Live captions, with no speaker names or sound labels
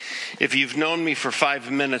If you've known me for 5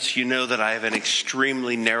 minutes, you know that I have an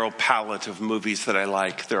extremely narrow palette of movies that I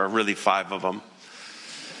like. There are really 5 of them.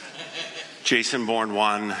 Jason Bourne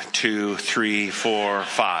 1, 2, 3, 4,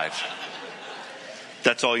 5.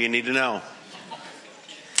 That's all you need to know.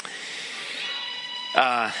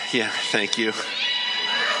 Yeah, thank you.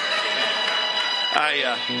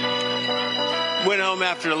 I went home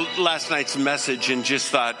after last night's message and just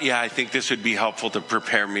thought, I think this would be helpful to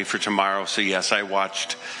prepare me for tomorrow. So yes, I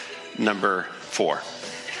watched number 4.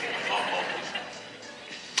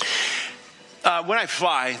 When I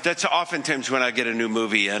fly, that's oftentimes when I get a new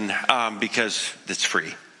movie in, because it's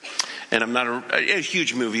free. And I'm not a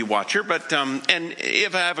huge movie watcher, but and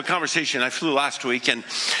if I have a conversation, I flew last week, and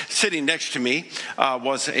sitting next to me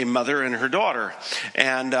was a mother and her daughter.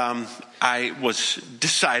 And I was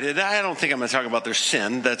decided, I don't think I'm going to talk about their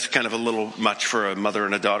sin. That's kind of a little much for a mother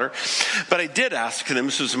and a daughter. But I did ask them,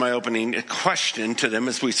 this was my opening question to them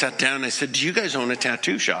as we sat down. I said, do you guys own a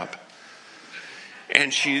tattoo shop?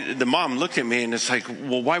 And the mom looked at me and it's like,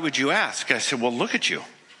 well, why would you ask? I said, well, look at you.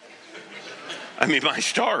 I mean, my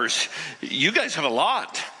stars, you guys have a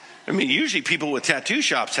lot. I mean, usually people with tattoo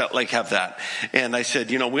shops have that. And I said,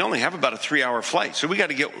 we only have about a 3-hour flight, so we got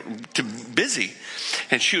to get busy.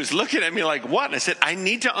 And she was looking at me like, what? And I said, I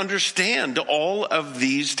need to understand all of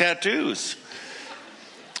these tattoos.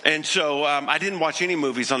 And so I didn't watch any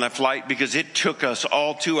movies on that flight because it took us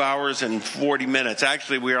all 2 hours and 40 minutes.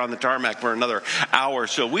 Actually, we were on the tarmac for another hour.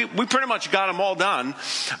 So we pretty much got them all done,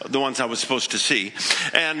 the ones I was supposed to see.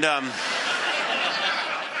 And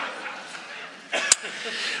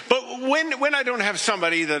but when I don't have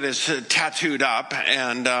somebody that is tattooed up,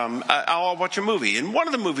 and I'll watch a movie. And one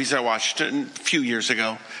of the movies I watched a few years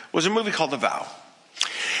ago was a movie called The Vow.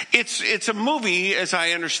 It's a movie, as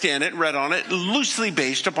I understand it, read on it, loosely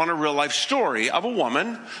based upon a real life story of a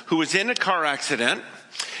woman who was in a car accident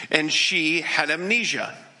and she had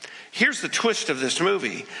amnesia. Here's the twist of this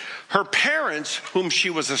movie. Her parents, whom she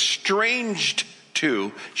was estranged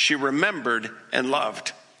to, she remembered and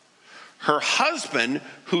loved. Her husband,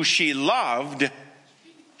 who she loved,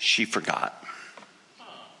 she forgot.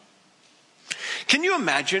 Can you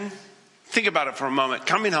imagine? Think about it for a moment.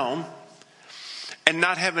 Coming home and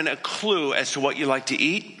not having a clue as to what you like to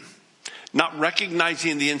eat, not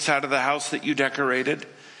recognizing the inside of the house that you decorated,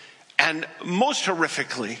 and most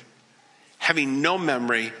horrifically, having no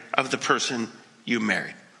memory of the person you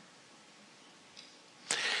married.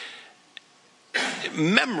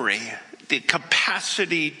 Memory, the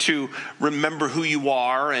capacity to remember who you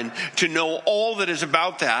are and to know all that is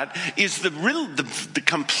about that, is the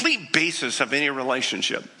complete basis of any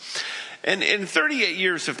relationship. And in 38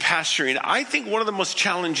 years of pastoring, I think one of the most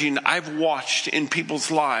challenging I've watched in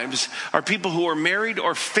people's lives are people who are married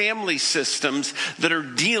or family systems that are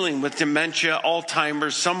dealing with dementia,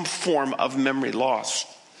 Alzheimer's, some form of memory loss.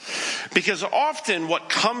 Because often what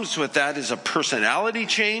comes with that is a personality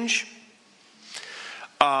change,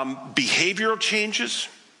 behavioral changes.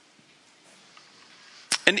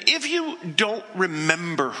 And if you don't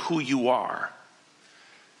remember who you are,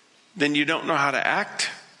 then you don't know how to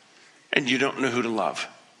act and you don't know who to love.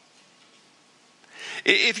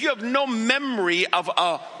 If you have no memory of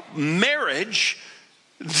a marriage,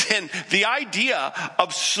 then the idea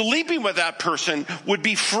of sleeping with that person would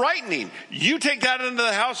be frightening. You take that into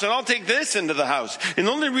the house and I'll take this into the house. And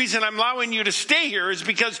the only reason I'm allowing you to stay here is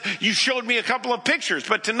because you showed me a couple of pictures.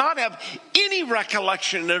 But to not have any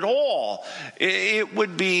recollection at all, it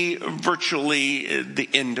would be virtually the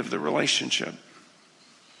end of the relationship.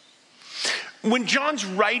 When John's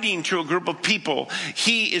writing to a group of people,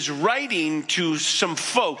 he is writing to some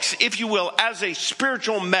folks, if you will, as a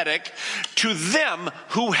spiritual medic, to them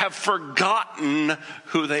who have forgotten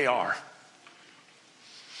who they are.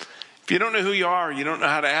 If you don't know who you are, you don't know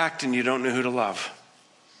how to act, and you don't know who to love.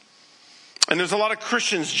 And there's a lot of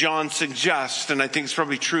Christians, John suggests, and I think it's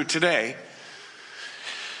probably true today,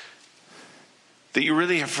 that you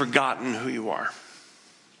really have forgotten who you are.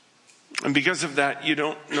 And because of that, you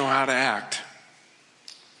don't know how to act.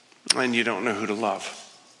 And you don't know who to love.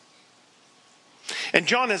 And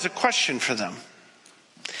John has a question for them.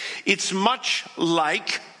 It's much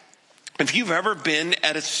like if you've ever been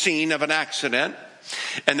at a scene of an accident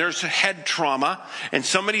and there's a head trauma and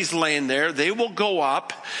somebody's laying there, they will go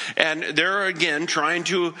up and they're again trying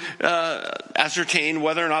to ascertain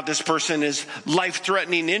whether or not this person is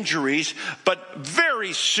life-threatening injuries. But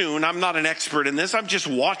very soon, I'm not an expert in this, I've just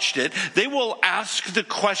watched it, they will ask the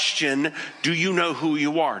question, do you know who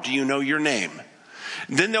you are? Do you know your name?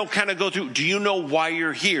 Then they'll kind of go through, do you know why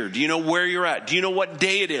you're here? Do you know where you're at? Do you know what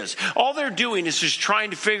day it is? All they're doing is just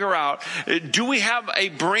trying to figure out, do we have a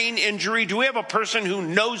brain injury? Do we have a person who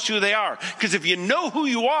knows who they are? Because if you know who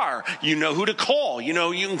you are, you know who to call. You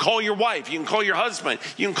know, you can call your wife, you can call your husband,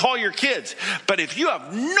 you can call your kids. But if you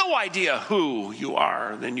have no idea who you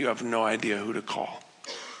are, then you have no idea who to call.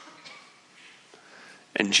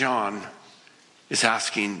 And John is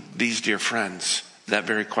asking these dear friends that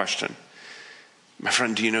very question. My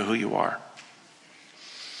friend, do you know who you are?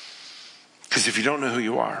 Because if you don't know who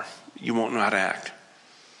you are, you won't know how to act.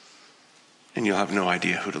 And you'll have no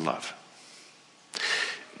idea who to love.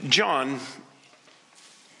 John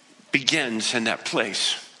begins in that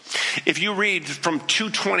place. If you read from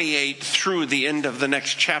 2:28 through the end of the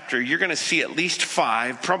next chapter, you're going to see at least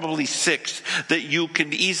 5, probably 6, that you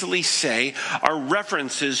could easily say are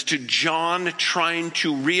references to John trying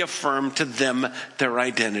to reaffirm to them their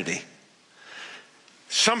identity.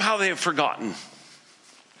 Somehow they have forgotten.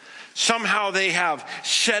 Somehow they have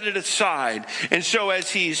set it aside. And so as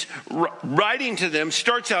he's writing to them,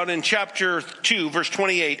 starts out in chapter 2, verse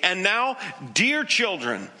 28. And now, dear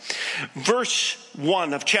children, verse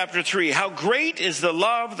 1 of chapter 3. How great is the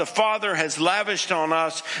love the Father has lavished on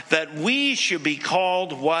us that we should be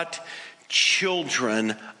called what?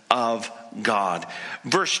 Children of God.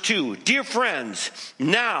 Verse 2. Dear friends,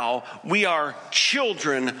 now we are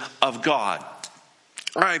children of God.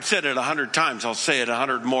 I've said it 100 times. I'll say it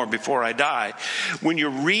 100 more before I die. When you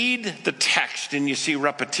read the text and you see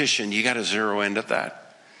repetition, you got to zero in at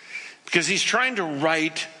that. Because he's trying to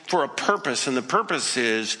write for a purpose, and the purpose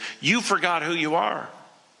is you forgot who you are.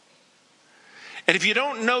 And if you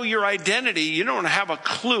don't know your identity, you don't have a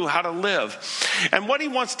clue how to live. And what he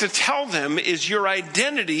wants to tell them is your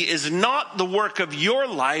identity is not the work of your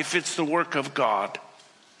life, it's the work of God.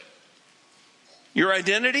 Your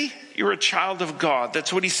identity, you're a child of God.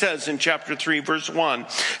 That's what he says in chapter 3, verse 1.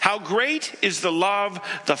 How great is the love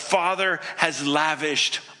the Father has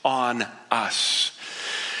lavished on us.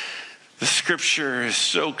 The scripture is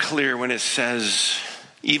so clear when it says,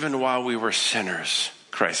 even while we were sinners,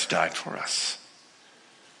 Christ died for us.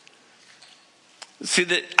 See,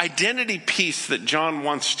 the identity piece that John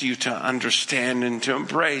wants you to understand and to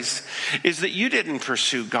embrace is that you didn't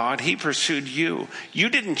pursue God. He pursued you. You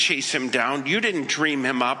didn't chase him down. You didn't dream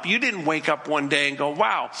him up. You didn't wake up one day and go,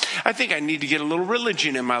 wow, I think I need to get a little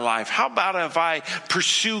religion in my life. How about if I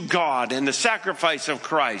pursue God and the sacrifice of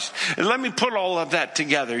Christ? And let me put all of that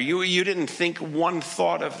together. You didn't think one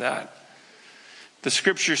thought of that. The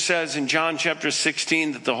scripture says in John chapter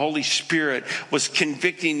 16 that the Holy Spirit was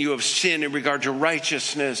convicting you of sin in regard to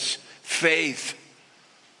righteousness, faith,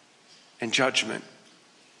 and judgment.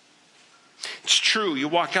 It's true. You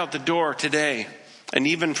walk out the door today, and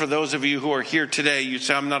even for those of you who are here today, you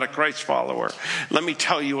say, I'm not a Christ follower. Let me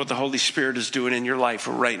tell you what the Holy Spirit is doing in your life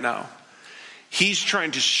right now. He's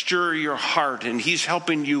trying to stir your heart, and he's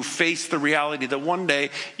helping you face the reality that one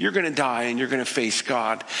day you're going to die and you're going to face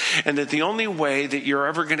God. And that the only way that you're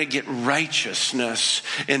ever going to get righteousness,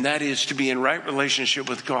 and that is to be in right relationship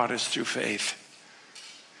with God, is through faith.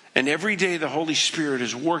 And every day the Holy Spirit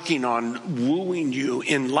is working on wooing you,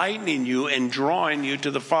 enlightening you, and drawing you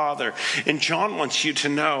to the Father. And John wants you to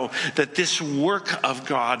know that this work of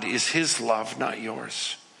God is his love, not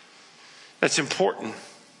yours. That's important.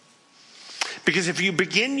 Because if you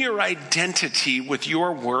begin your identity with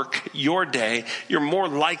your work, your day, you're more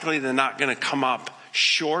likely than not going to come up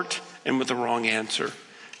short and with the wrong answer.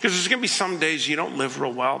 Because there's going to be some days you don't live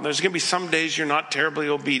real well. There's going to be some days you're not terribly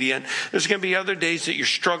obedient. There's going to be other days that you're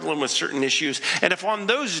struggling with certain issues. And if on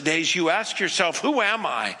those days you ask yourself, who am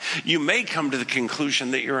I? You may come to the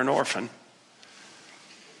conclusion that you're an orphan.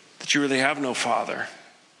 That you really have no father.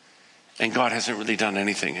 And God hasn't really done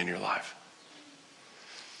anything in your life.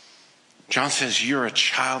 John says you're a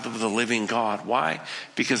child of the living God. Why?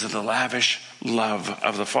 Because of the lavish love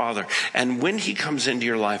of the Father. And when he comes into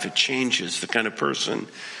your life, it changes the kind of person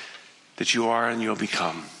that you are and you'll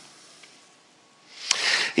become.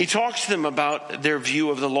 He talks to them about their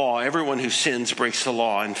view of the law. Everyone who sins breaks the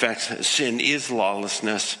law. In fact, sin is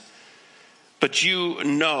lawlessness. But you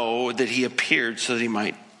know that he appeared so that he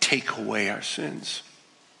might take away our sins.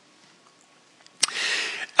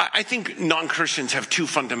 I think non-Christians have two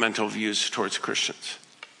fundamental views towards Christians,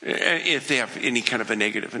 if they have any kind of a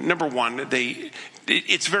negative. Number one,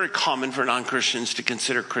 it's very common for non-Christians to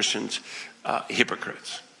consider Christians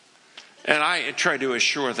hypocrites. And I try to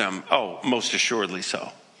assure them, most assuredly so.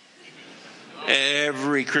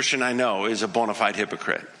 Every Christian I know is a bona fide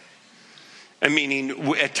hypocrite.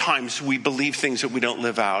 Meaning, at times we believe things that we don't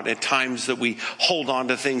live out. At times that we hold on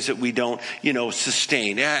to things that we don't,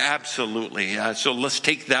 sustain. Absolutely. So let's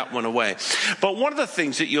take that one away. But one of the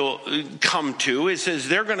things that you'll come to is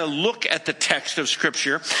they're going to look at the text of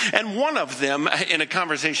Scripture. And one of them, in a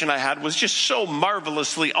conversation I had, was just so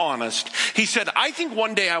marvelously honest. He said, I think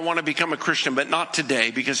one day I want to become a Christian, but not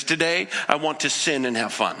today, because today I want to sin and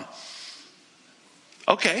have fun.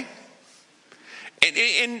 Okay.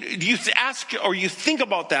 And you ask or you think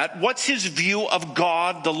about that, what's his view of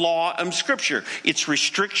God, the law, and Scripture? It's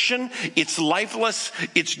restriction, it's lifeless,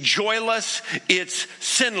 it's joyless, it's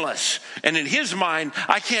sinless. And in his mind,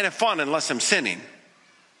 I can't have fun unless I'm sinning.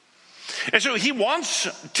 And so he wants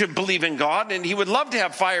to believe in God, and he would love to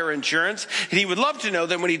have fire insurance, and he would love to know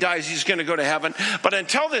that when he dies, he's going to go to heaven. But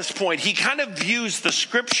until this point, he kind of views the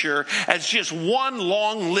Scripture as just one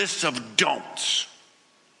long list of don'ts.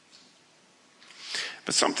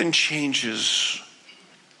 But something changes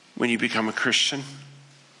when you become a Christian.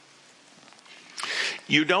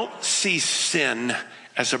 You don't see sin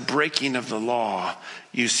as a breaking of the law.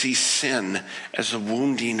 You see sin as a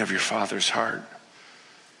wounding of your Father's heart.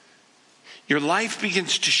 Your life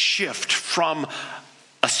begins to shift from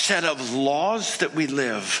a set of laws that we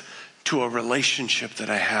live to a relationship that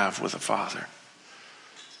I have with the Father.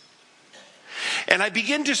 And I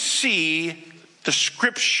begin to see the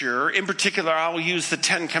Scripture, in particular, I'll use the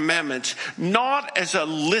Ten Commandments, not as a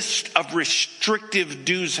list of restrictive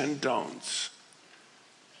do's and don'ts,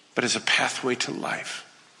 but as a pathway to life.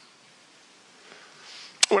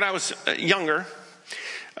 When I was younger,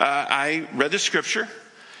 I read the Scripture,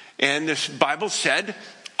 and this Bible said,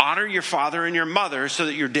 honor your father and your mother so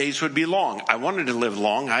that your days would be long. I wanted to live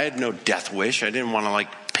long. I had no death wish. I didn't want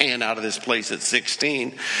to pan out of this place at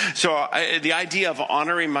 16. So the idea of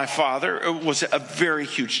honoring my father was a very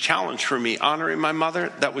huge challenge for me. Honoring my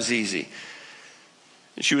mother, that was easy.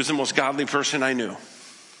 She was the most godly person I knew.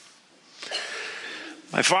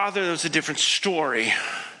 My father, that was a different story.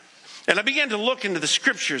 And I began to look into the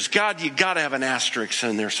Scriptures. God, you got to have an asterisk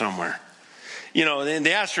in there somewhere. And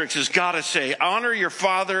the asterisk has got to say, honor your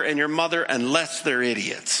father and your mother unless they're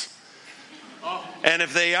idiots. And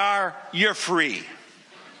if they are, you're free.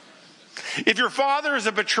 If your father is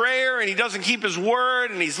a betrayer and he doesn't keep his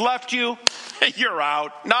word and he's left you, you're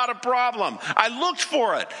out. Not a problem. I looked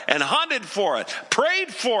for it and hunted for it,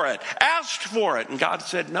 prayed for it, asked for it, and God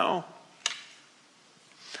said no.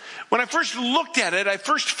 When I first looked at it, I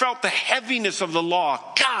first felt the heaviness of the law.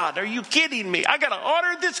 God, are you kidding me? I got to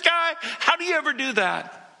honor this guy? How do you ever do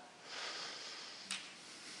that?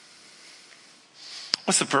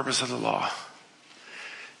 What's the purpose of the law?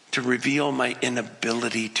 To reveal my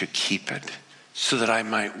inability to keep it so that I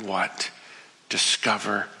might what?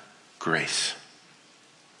 Discover grace.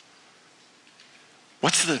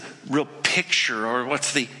 What's the real picture or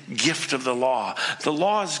what's the gift of the law? The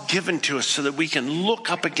law is given to us so that we can look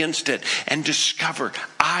up against it and discover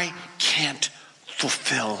I can't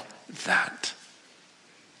fulfill that.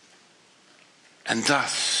 And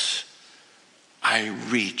thus, I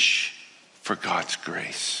reach for God's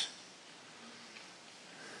grace.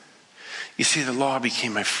 You see, the law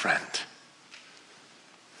became my friend.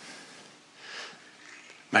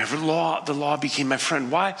 The law became my friend.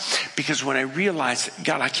 Why? Because when I realized,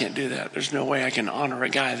 God, I can't do that. There's no way I can honor a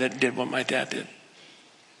guy that did what my dad did.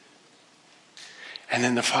 And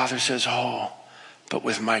then the Father says, oh, but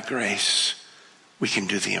with my grace, we can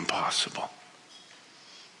do the impossible.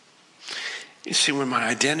 You see, when my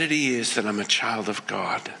identity is that I'm a child of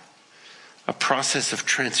God, a process of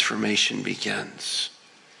transformation begins.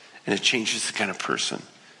 And it changes the kind of person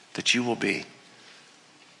that you will be,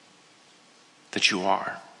 that you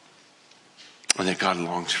are, and that God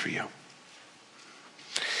longs for you.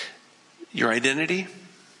 Your identity,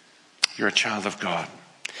 you're a child of God.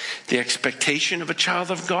 The expectation of a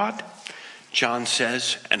child of God, John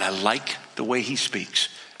says, and I like the way he speaks,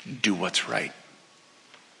 do what's right.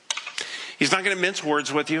 He's not going to mince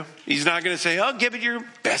words with you. He's not going to say, oh, give it your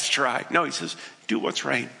best try. No, he says, do what's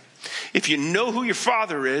right. If you know who your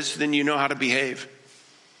father is, then you know how to behave.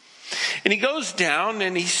 And he goes down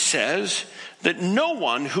and he says that no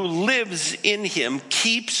one who lives in him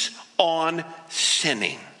keeps on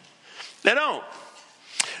sinning. They don't.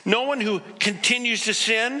 No one who continues to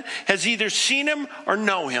sin has either seen him or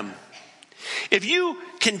know him. If you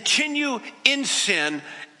continue in sin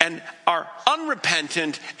and are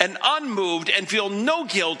unrepentant and unmoved and feel no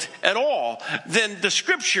guilt at all, then the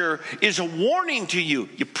Scripture is a warning to you.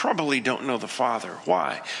 You probably don't know the Father.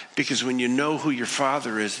 Why? Because when you know who your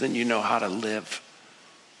Father is, then you know how to live.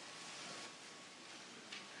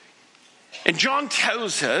 And John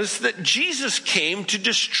tells us that Jesus came to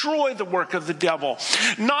destroy the work of the devil,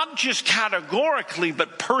 not just categorically,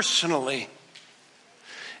 but personally.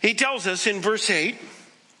 He tells us in verse 8,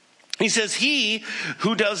 he says, he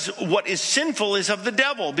who does what is sinful is of the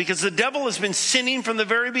devil, because the devil has been sinning from the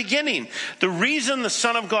very beginning. The reason the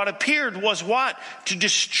Son of God appeared was what? To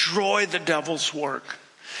destroy the devil's work.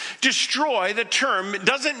 Destroy, the term,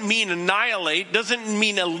 doesn't mean annihilate, doesn't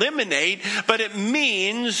mean eliminate, but it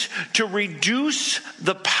means to reduce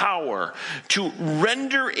the power, to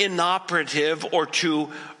render inoperative, or to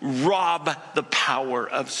rob the power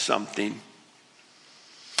of something.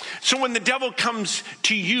 So when the devil comes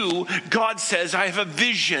to you, God says, I have a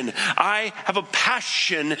vision. I have a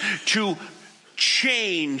passion to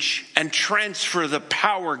change and transfer the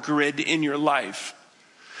power grid in your life.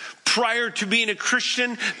 Prior to being a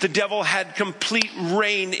Christian, the devil had complete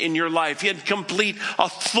reign in your life. He had complete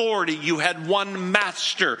authority. You had one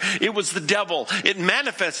master. It was the devil. It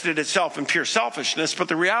manifested itself in pure selfishness, but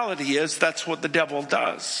the reality is that's what the devil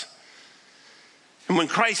does. And when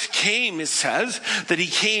Christ came, it says that he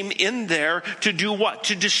came in there to do what?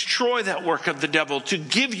 To destroy that work of the devil, to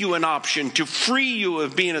give you an option, to free you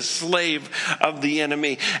of being a slave of the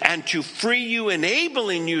enemy, and to free you,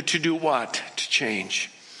 enabling you to do what? To change.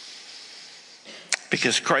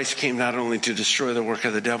 Because Christ came not only to destroy the work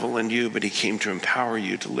of the devil in you, but he came to empower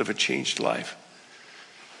you to live a changed life.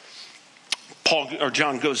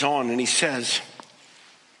 John goes on and he says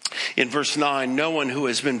in verse 9, no one who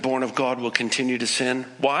has been born of God will continue to sin.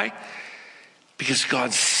 Why? Because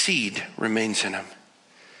God's seed remains in him.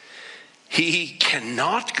 He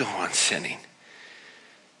cannot go on sinning.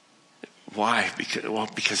 Why?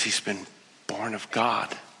 Because he's been born of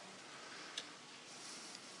God.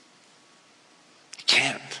 He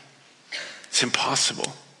can't. It's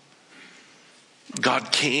impossible.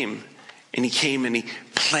 God came and he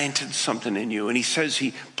planted something in you, and he says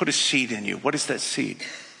he put a seed in you. What is that seed?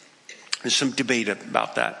 There's some debate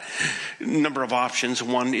about that. A number of options.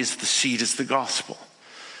 One is the seed is the gospel.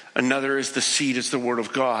 Another is the seed is the word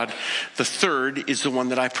of God. The third is the one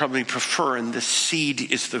that I probably prefer, and the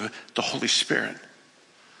seed is the Holy Spirit.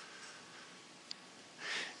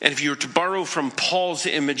 And if you were to borrow from Paul's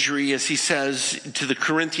imagery, as he says to the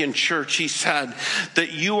Corinthian church, he said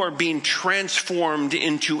that you are being transformed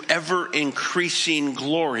into ever-increasing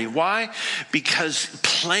glory. Why? Because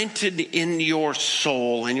planted in your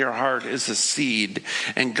soul, in your heart, is a seed.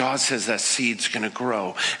 And God says that seed's going to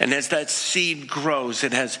grow. And as that seed grows,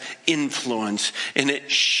 it has influence, and it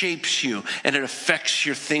shapes you, and it affects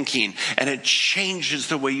your thinking, and it changes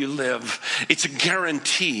the way you live. It's a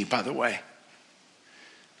guarantee, by the way.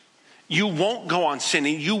 You won't go on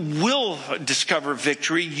sinning. You will discover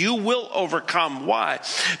victory. You will overcome. Why?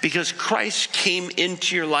 Because Christ came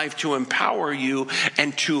into your life to empower you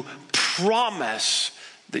and to promise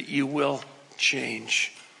that you will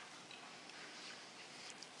change.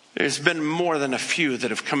 There's been more than a few that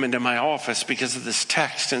have come into my office because of this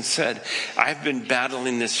text and said, I've been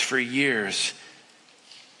battling this for years.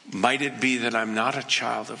 Might it be that I'm not a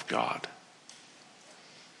child of God?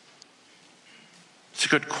 It's a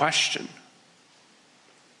good question.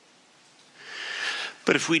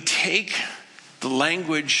 But if we take the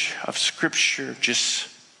language of Scripture just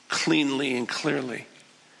cleanly and clearly,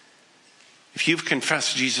 if you've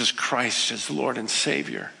confessed Jesus Christ as Lord and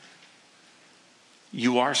Savior,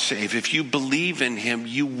 you are saved. If you believe in him,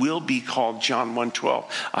 you will be called, John 1:12,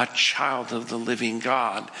 a child of the living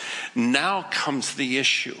God. Now comes the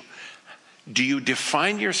issue. Do you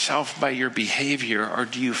define yourself by your behavior, or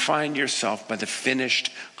do you find yourself by the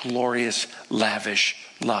finished, glorious, lavish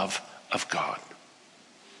love of God?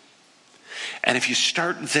 And if you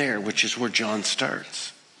start there, which is where John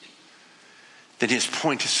starts, then his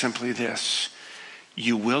point is simply this: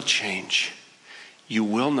 you will change, you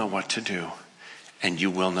will know what to do, and you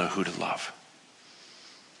will know who to love.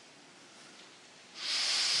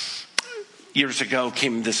 Years ago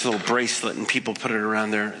came this little bracelet, and people put it around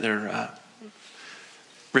their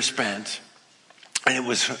wristbands, and it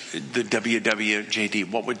was the WWJD.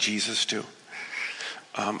 What would Jesus do?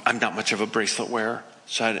 I'm not much of a bracelet wearer,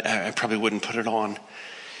 so I probably wouldn't put it on.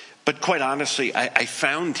 But quite honestly, I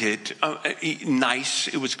found it nice.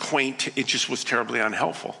 It was quaint. It just was terribly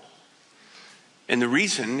unhelpful. And the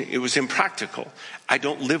reason, it was impractical. I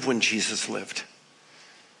don't live when Jesus lived.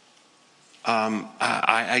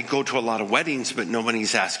 I go to a lot of weddings, but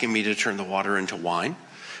nobody's asking me to turn the water into wine.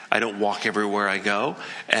 I don't walk everywhere I go,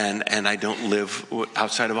 and I don't live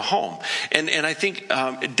outside of a home. And I think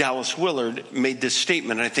Dallas Willard made this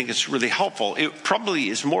statement, and I think it's really helpful. It probably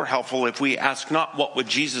is more helpful if we ask not what would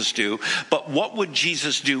Jesus do, but what would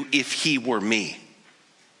Jesus do if he were me?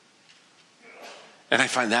 And I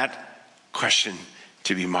find that question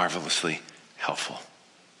to be marvelously helpful.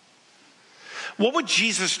 What would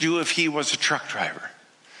Jesus do if he was a truck driver?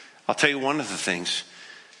 I'll tell you one of the things.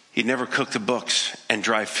 He'd never cook the books and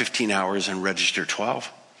drive 15 hours and register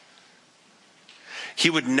 12. He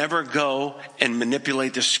would never go and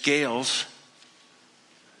manipulate the scales.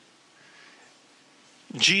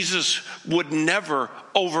 Jesus would never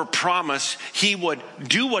overpromise. He would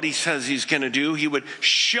do what he says he's going to do. He would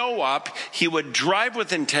show up. He would drive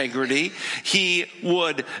with integrity. He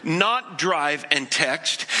would not drive and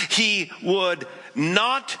text. He would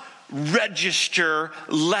not register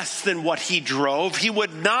less than what he drove. He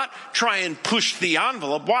would not try and push the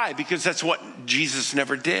envelope. Why? Because that's what Jesus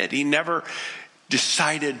never did. He never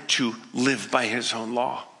decided to live by his own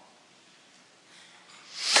law.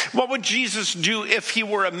 What would Jesus do if he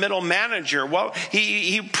were a middle manager? Well,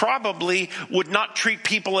 he probably would not treat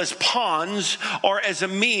people as pawns or as a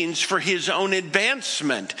means for his own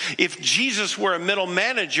advancement. If Jesus were a middle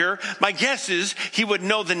manager, my guess is he would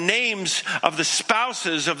know the names of the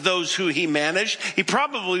spouses of those who he managed. He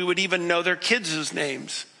probably would even know their kids'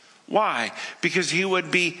 names. Why? Because he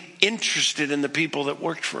would be interested in the people that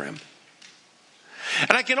worked for him.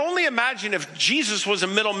 And I can only imagine if Jesus was a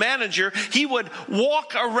middle manager, he would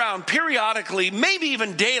walk around periodically, maybe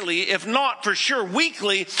even daily, if not for sure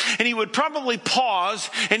weekly, and he would probably pause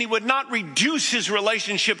and he would not reduce his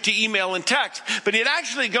relationship to email and text, but he'd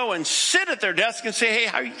actually go and sit at their desk and say, hey,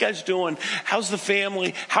 how are you guys doing? How's the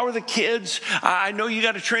family? How are the kids? I know you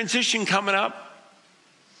got a transition coming up.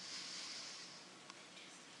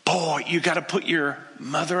 Boy, you got to put your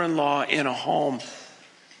mother-in-law in a home.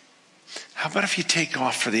 How about if you take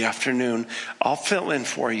off for the afternoon? I'll fill in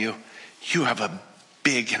for you. You have a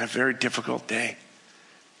big and a very difficult day.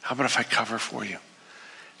 How about if I cover for you?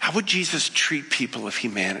 How would Jesus treat people if he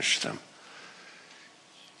managed them?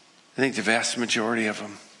 I think the vast majority of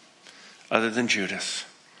them, other than Judas,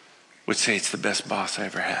 would say it's the best boss I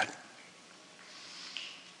ever had.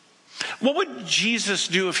 What would Jesus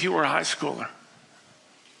do if he were a high schooler?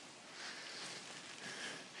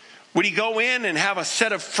 Would he go in and have a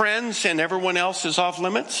set of friends and everyone else is off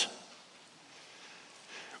limits?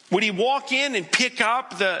 Would he walk in and pick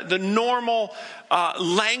up the normal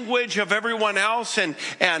language of everyone else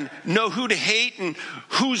and know who to hate and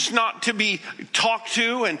who's not to be talked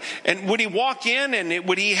to? And would he walk in and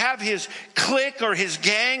would he have his clique or his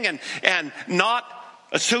gang and not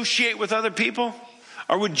associate with other people?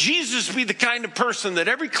 Or would Jesus be the kind of person that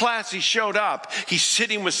every class he showed up, he's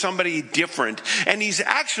sitting with somebody different, and he's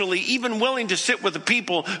actually even willing to sit with the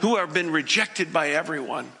people who have been rejected by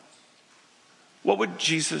everyone? What would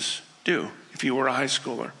Jesus do if he were a high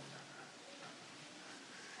schooler?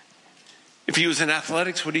 If he was in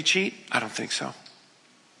athletics, would he cheat? I don't think so.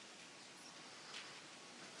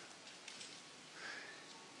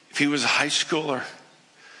 If he was a high schooler,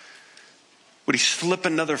 would he slip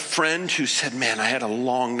another friend who said, man, I had a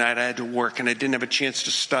long night, I had to work and I didn't have a chance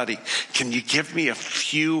to study. Can you give me a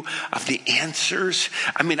few of the answers?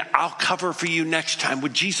 I mean, I'll cover for you next time.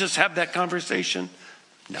 Would Jesus have that conversation?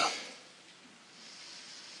 No.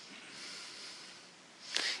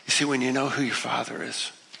 You see, when you know who your Father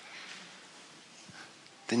is,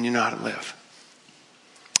 then you know how to live.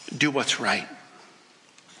 Do what's right.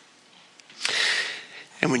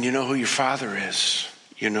 And when you know who your Father is,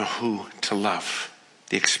 you know who to love.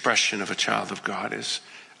 The expression of a child of God is,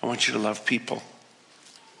 I want you to love people.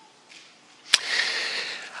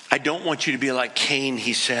 I don't want you to be like Cain,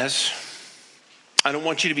 he says. I don't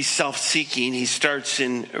want you to be self-seeking. He starts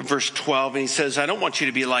in verse 12 and he says, I don't want you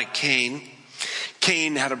to be like Cain.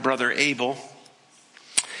 Cain had a brother, Abel,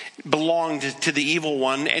 belonged to the evil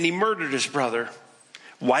one, and he murdered his brother.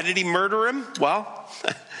 Why did he murder him? Well,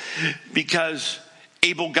 because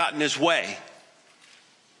Abel got in his way.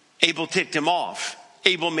 Abel ticked him off.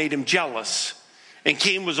 Abel made him jealous. And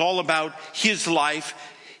Cain was all about his life,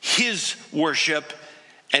 his worship,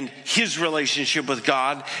 and his relationship with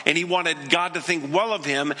God. And he wanted God to think well of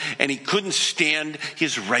him, and he couldn't stand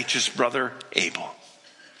his righteous brother, Abel.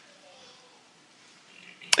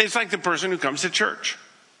 It's like the person who comes to church.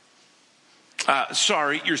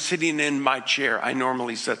 Sorry, you're sitting in my chair. I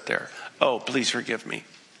normally sit there. Oh, please forgive me.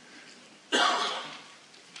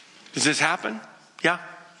 Does this happen? Yeah.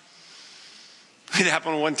 It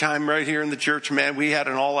happened one time right here in the church, man. We had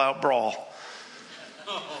an all-out brawl.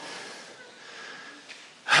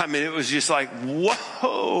 I mean, it was just like,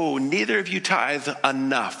 whoa, neither of you tithe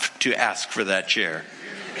enough to ask for that chair.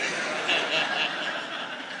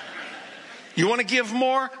 You want to give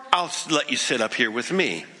more? I'll let you sit up here with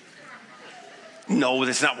me. No,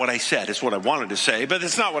 that's not what I said. It's what I wanted to say, but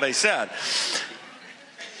it's not what I said.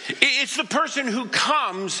 It's the person who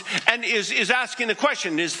comes and is asking the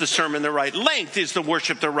question, is the sermon the right length? Is the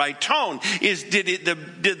worship the right tone? Did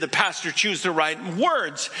the pastor choose the right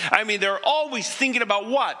words? I mean, they're always thinking about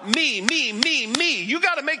what? Me. You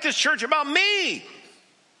got to make this church about me.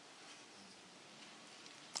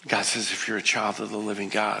 God says, if you're a child of the living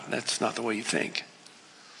God, that's not the way you think.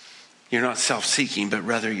 You're not self-seeking, but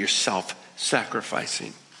rather you're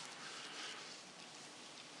self-sacrificing.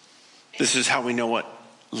 This is how we know what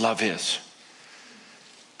love is.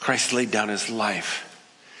 Christ laid down his life,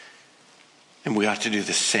 and we ought to do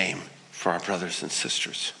the same for our brothers and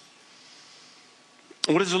sisters.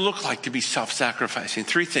 What does it look like to be self-sacrificing?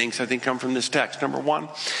 3 things I think come from this text. Number 1,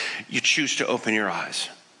 you choose to open your eyes.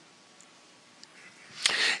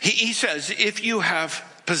 He says, if you have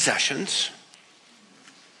possessions,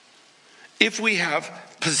 if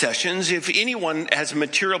anyone has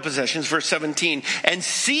material possessions, verse 17, and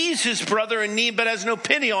sees his brother in need but has no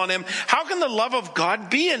pity on him, how can the love of God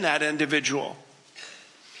be in that individual?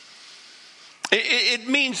 It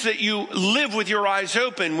means that you live with your eyes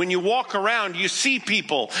open. When you walk around, you see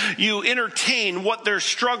people. You entertain what their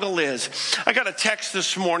struggle is. I got a text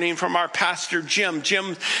this morning from our pastor, Jim.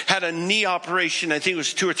 Jim had a knee operation, I think it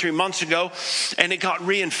was 2 or 3 months ago, and it got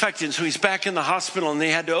reinfected. So he's back in the hospital, and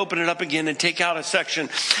they had to open it up again and take out a section.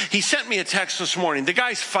 He sent me a text this morning. The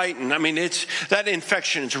guy's fighting. I mean, that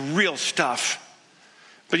infection is real stuff.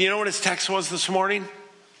 But you know what his text was this morning?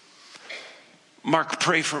 Mark,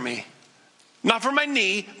 pray for me. Not for my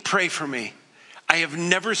knee, pray for me. I have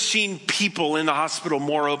never seen people in the hospital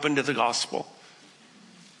more open to the gospel.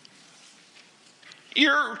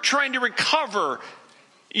 You're trying to recover.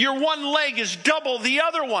 Your one leg is double the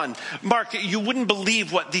other one. Mark, you wouldn't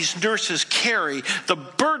believe what these nurses carry, the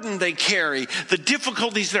burden they carry, the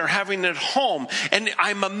difficulties they're having at home. And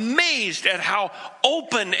I'm amazed at how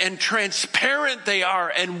open and transparent they are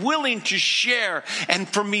and willing to share, and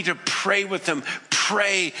for me to pray with them.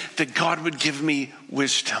 Pray that God would give me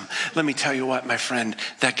wisdom. Let me tell you what, my friend,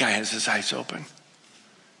 that guy has his eyes open.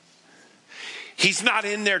 He's not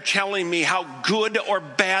in there telling me how good or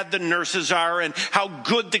bad the nurses are and how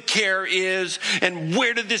good the care is and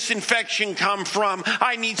where did this infection come from.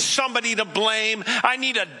 I need somebody to blame. I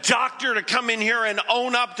need a doctor to come in here and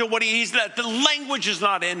own up to what he's that. The language is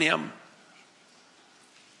not in him.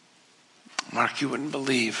 Mark, you wouldn't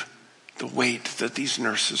believe the weight that these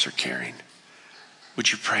nurses are carrying. Would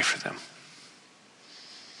you pray for them?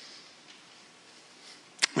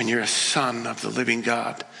 When you're a son of the living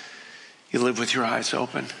God, you live with your eyes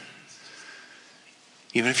open.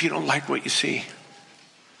 Even if you don't like what you see,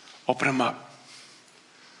 open them up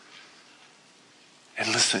and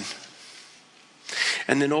listen.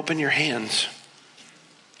 And then open your hands.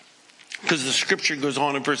 Because the scripture goes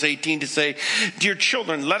on in verse 18 to say, dear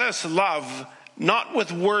children, let us love not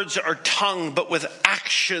with words or tongue, but with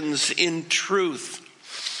actions in truth.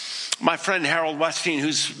 My friend Harold Westing,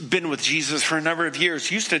 who's been with Jesus for a number of years,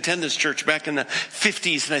 used to attend this church back in the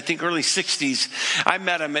 50s and I think early 60s. I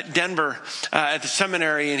met him at Denver at the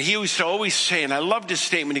seminary, and he used to always say, and I loved his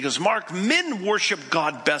statement, he goes, Mark, men worship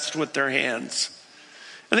God best with their hands.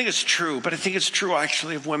 I think it's true, but I think it's true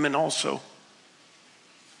actually of women also.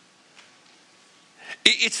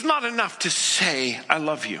 It's not enough to say, I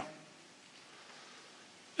love you.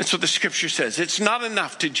 That's what the scripture says. It's not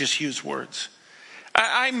enough to just use words.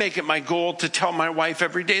 I make it my goal to tell my wife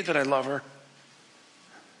every day that I love her.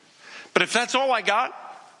 But if that's all I got,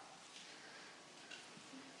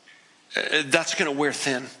 that's going to wear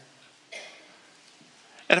thin.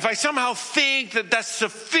 And if I somehow think that that's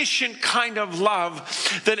sufficient kind of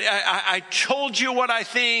love, that I told you what I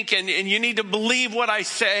think and you need to believe what I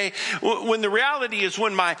say, when the reality is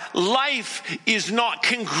when my life is not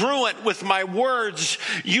congruent with my words,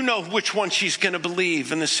 you know which one she's going to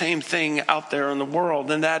believe. And the same thing out there in the world.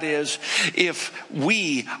 And that is, if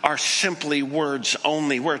we are simply words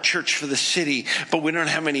only, we're a church for the city, but we don't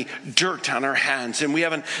have any dirt on our hands, and we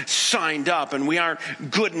haven't signed up, and we aren't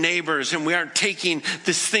good neighbors, and we aren't taking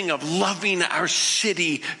this thing of loving our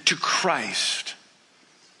city to Christ,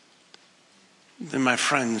 then my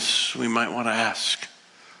friends, we might want to ask,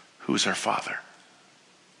 who's our Father?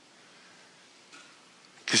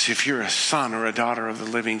 Because if you're a son or a daughter of the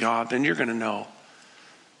living God, then you're going to know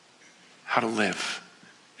how to live,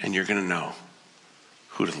 and you're going to know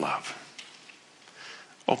who to love.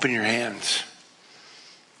 Open your hands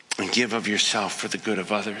and give of yourself for the good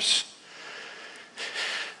of others.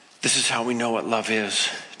 This is how we know what love is.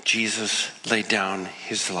 Jesus laid down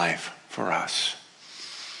his life for us.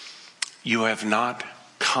 You have not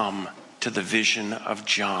come to the vision of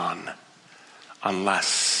John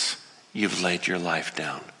unless you've laid your life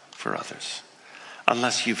down for others.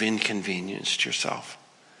 unless you've inconvenienced yourself,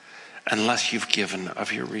 unless you've given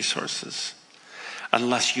of your resources,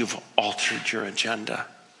 unless you've altered your agenda,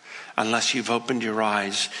 unless you've opened your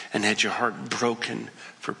eyes and had your heart broken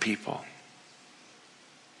for people.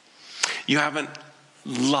 You haven't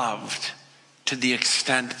loved to the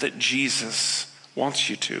extent that Jesus wants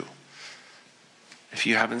you to if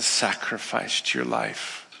you haven't sacrificed your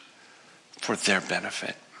life for their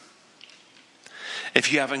benefit.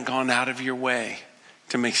 If you haven't gone out of your way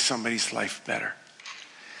to make somebody's life better.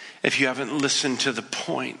 If you haven't listened to the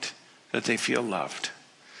point that they feel loved.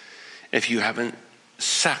 If you haven't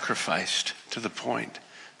sacrificed to the point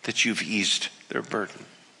that you've eased their burden.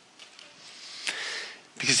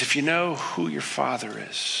 Because if you know who your Father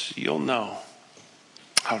is, you'll know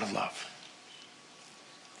how to love.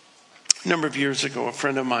 A number of years ago, a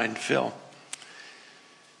friend of mine, Phil,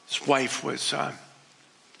 his wife was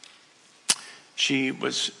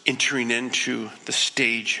entering into the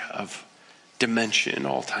stage of dementia and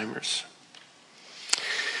Alzheimer's.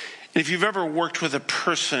 And if you've ever worked with a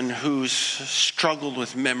person who's struggled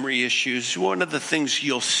with memory issues, one of the things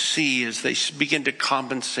you'll see is they begin to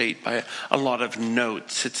compensate by a lot of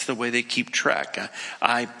notes. It's the way they keep track.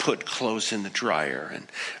 I put clothes in the dryer, and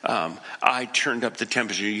I turned up the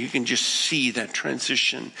temperature. You can just see that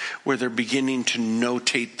transition where they're beginning to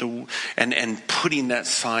notate and putting that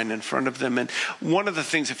sign in front of them. And one of the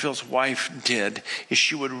things that Phil's wife did is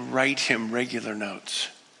she would write him regular notes.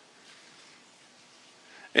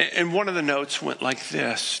 And one of the notes went like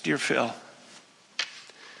this: Dear Phil,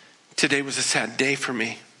 today was a sad day for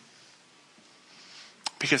me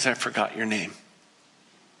because I forgot your name.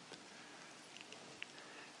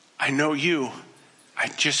 I know you.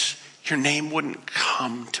 Your name wouldn't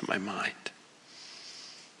come to my mind.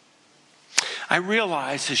 I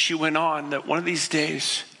realized as she went on that one of these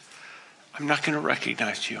days, I'm not going to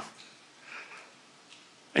recognize you.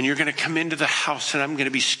 And you're going to come into the house and I'm going to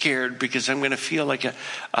be scared because I'm going to feel like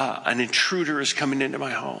an intruder is coming into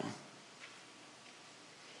my home.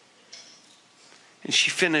 And she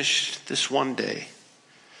finished this one day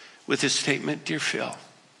with this statement: Dear Phil,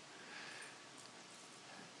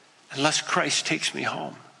 unless Christ takes me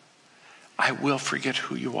home, I will forget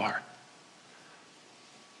who you are.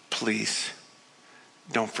 Please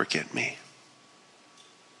don't forget me.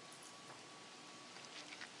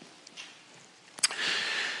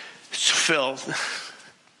 So Phil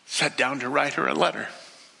sat down to write her a letter.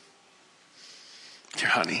 Dear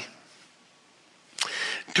honey,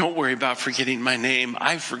 don't worry about forgetting my name.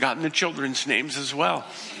 I've forgotten the children's names as well.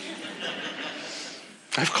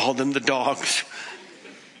 I've called them the dogs.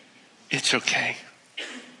 It's okay.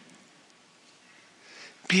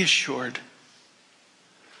 Be assured,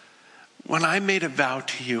 when I made a vow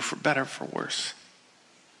to you, for better or for worse,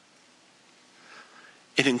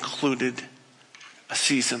 it included a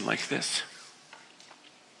season like this.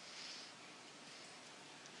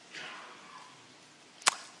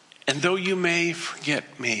 And though you may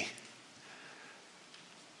forget me,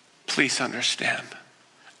 please understand,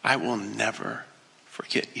 I will never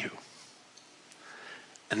forget you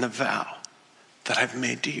and the vow that I've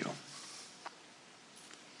made to you.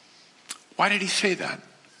 Why did he say that?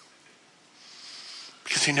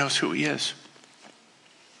 Because he knows who he is.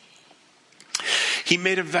 He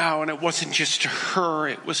made a vow, and it wasn't just to her,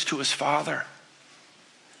 it was to his Father.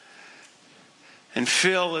 And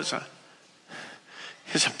Phil is a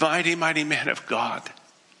mighty, mighty man of God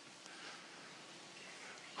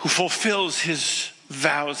who fulfills his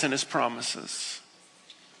vows and his promises,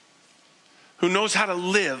 who knows how to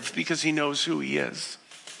live because he knows who he is.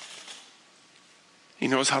 He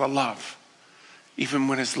knows how to love, even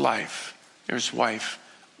when his wife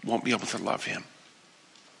won't be able to love him.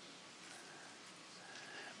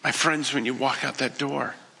 My friends, when you walk out that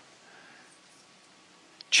door,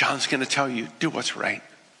 John's going to tell you, do what's right.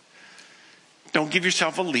 Don't give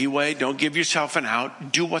yourself a leeway. Don't give yourself an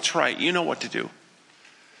out. Do what's right. You know what to do.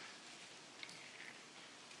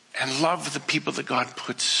 And love the people that God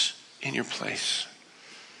puts in your place.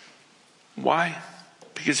 Why?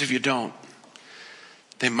 Because if you don't,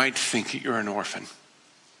 they might think that you're an orphan.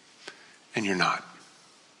 And you're not.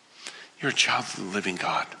 You're a child of the living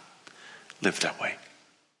God. Live that way.